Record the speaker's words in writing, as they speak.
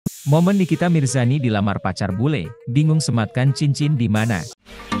Momen Nikita Mirzani Dilamar Pacar Bule, bingung sematkan cincin di mana?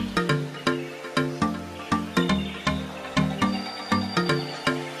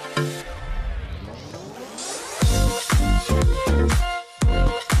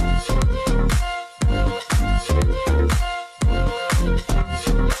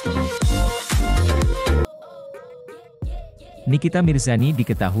 Nikita Mirzani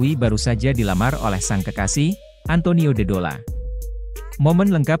diketahui baru saja dilamar oleh sang kekasih, Antonio Dedola.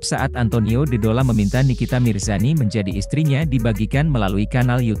 Momen lengkap saat Antonio Dedola meminta Nikita Mirzani menjadi istrinya dibagikan melalui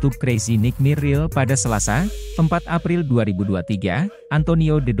kanal YouTube Crazy Nick Mirril pada Selasa, 4 April 2023.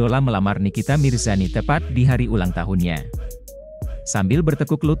 Antonio Dedola melamar Nikita Mirzani tepat di hari ulang tahunnya. Sambil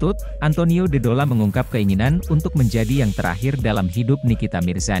bertekuk lutut, Antonio Dedola mengungkap keinginan untuk menjadi yang terakhir dalam hidup Nikita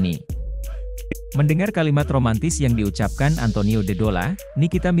Mirzani. Mendengar kalimat romantis yang diucapkan Antonio Dedola,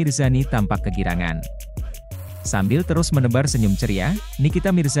 Nikita Mirzani tampak kegirangan. Sambil terus menebar senyum ceria,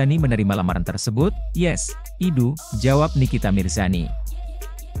 Nikita Mirzani menerima lamaran tersebut. "Yes, Idu," jawab Nikita Mirzani.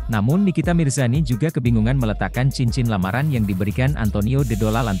 Namun Nikita Mirzani juga kebingungan meletakkan cincin lamaran yang diberikan Antonio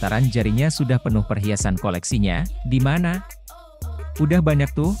Dedola lantaran jarinya sudah penuh perhiasan koleksinya. "Di mana?" "Udah banyak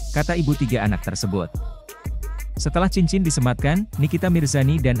tuh," kata ibu tiga anak tersebut. Setelah cincin disematkan, Nikita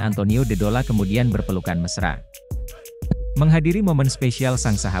Mirzani dan Antonio Dedola kemudian berpelukan mesra. Menghadiri momen spesial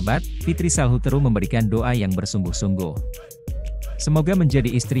sang sahabat, Fitri Salhuteru memberikan doa yang bersungguh-sungguh. "Semoga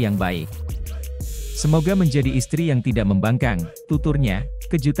menjadi istri yang baik. Semoga menjadi istri yang tidak membangkang," tuturnya.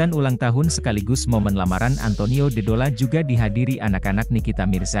 Kejutan ulang tahun sekaligus momen lamaran Antonio Dedola juga dihadiri anak-anak Nikita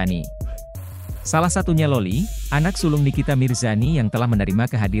Mirzani. Salah satunya Loli, anak sulung Nikita Mirzani yang telah menerima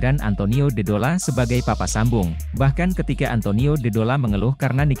kehadiran Antonio Dedola sebagai papa sambung. Bahkan ketika Antonio Dedola mengeluh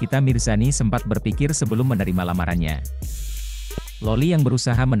karena Nikita Mirzani sempat berpikir sebelum menerima lamarannya. Loli yang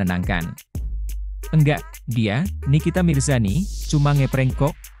berusaha menenangkan. "Enggak, dia, Nikita Mirzani, cuma ngeprank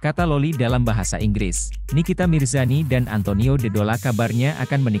kok," kata Loli dalam bahasa Inggris. Nikita Mirzani dan Antonio Dedola kabarnya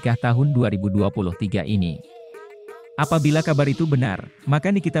akan menikah tahun 2023 ini. Apabila kabar itu benar, maka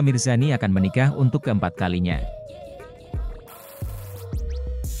Nikita Mirzani akan menikah untuk keempat kalinya.